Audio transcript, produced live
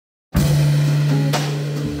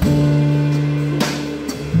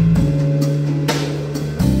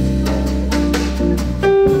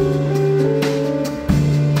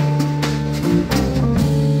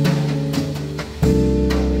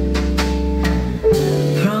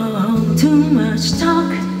much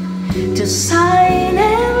talk to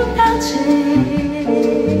silent touches,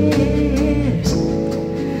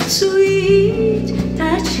 sweet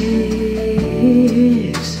touches.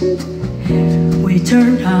 We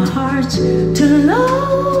turned our hearts to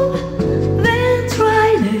love, then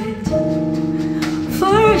tried it.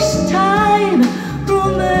 First time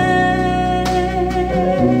romance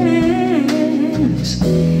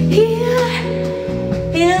here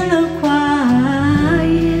in the quiet.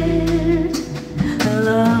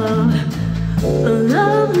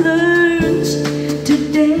 Love learns to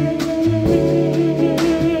dance.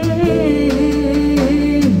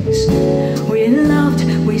 We loved,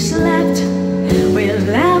 we slept, we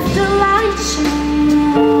left the lights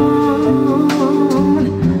on.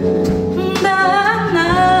 The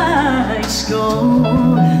night's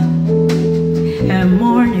gone, and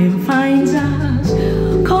morning finds us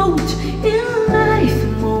caught in life's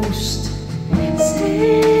most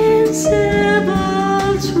sensible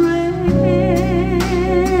trance.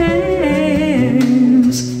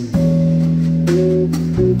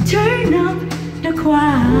 Turn up the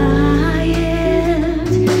quiet.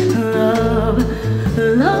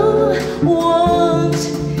 Love wants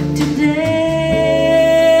to dance.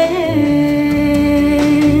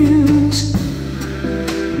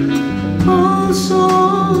 All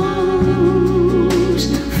souls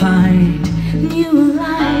find new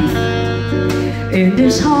life in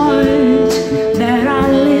this heart that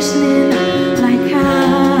are listening like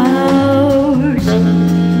ours.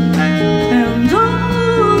 And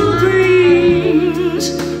all dreams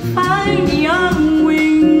find young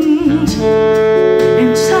wings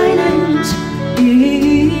in silence,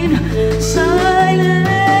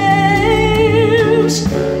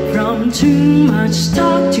 from too much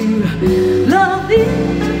talk to love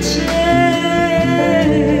in the chest,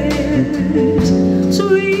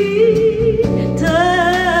 sweet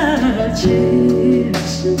touches.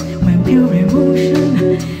 When pure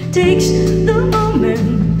emotion takes the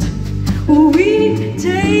moment, we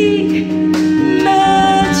take the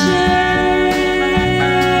chance.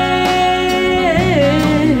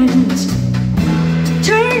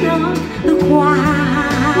 Turn on the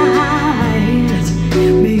quiet,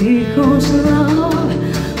 because love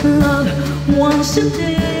wants to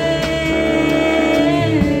dance.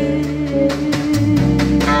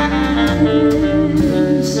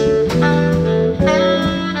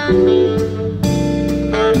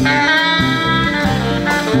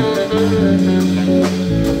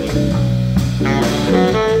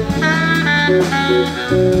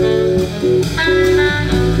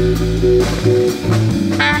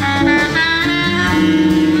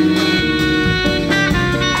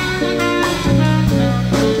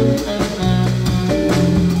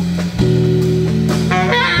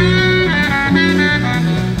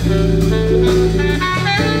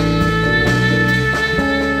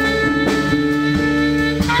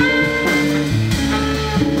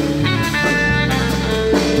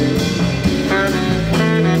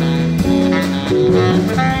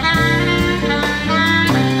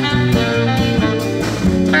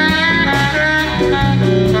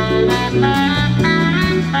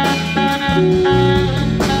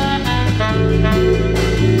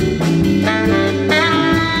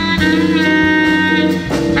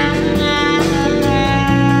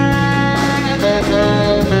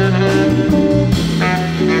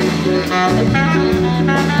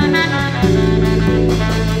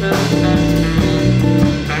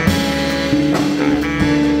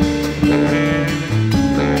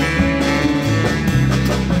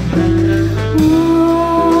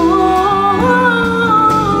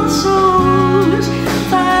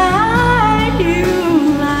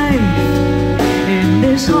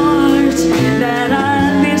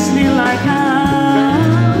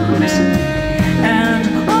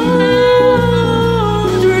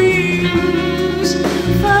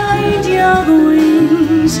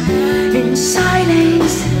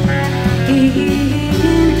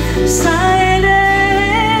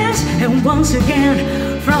 Once again,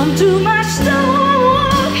 from too much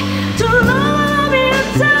talk to love in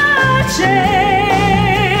touches,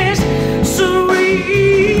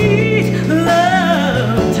 sweet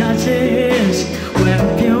love touches, where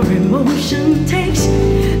pure emotion takes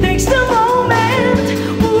the moment.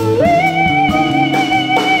 We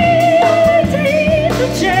take the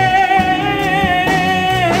chance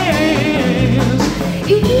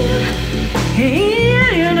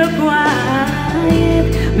here in the quiet,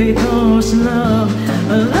 because love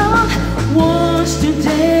wants to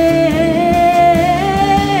dance.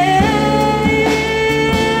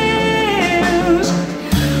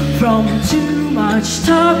 From too much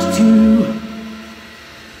talk to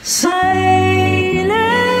silence.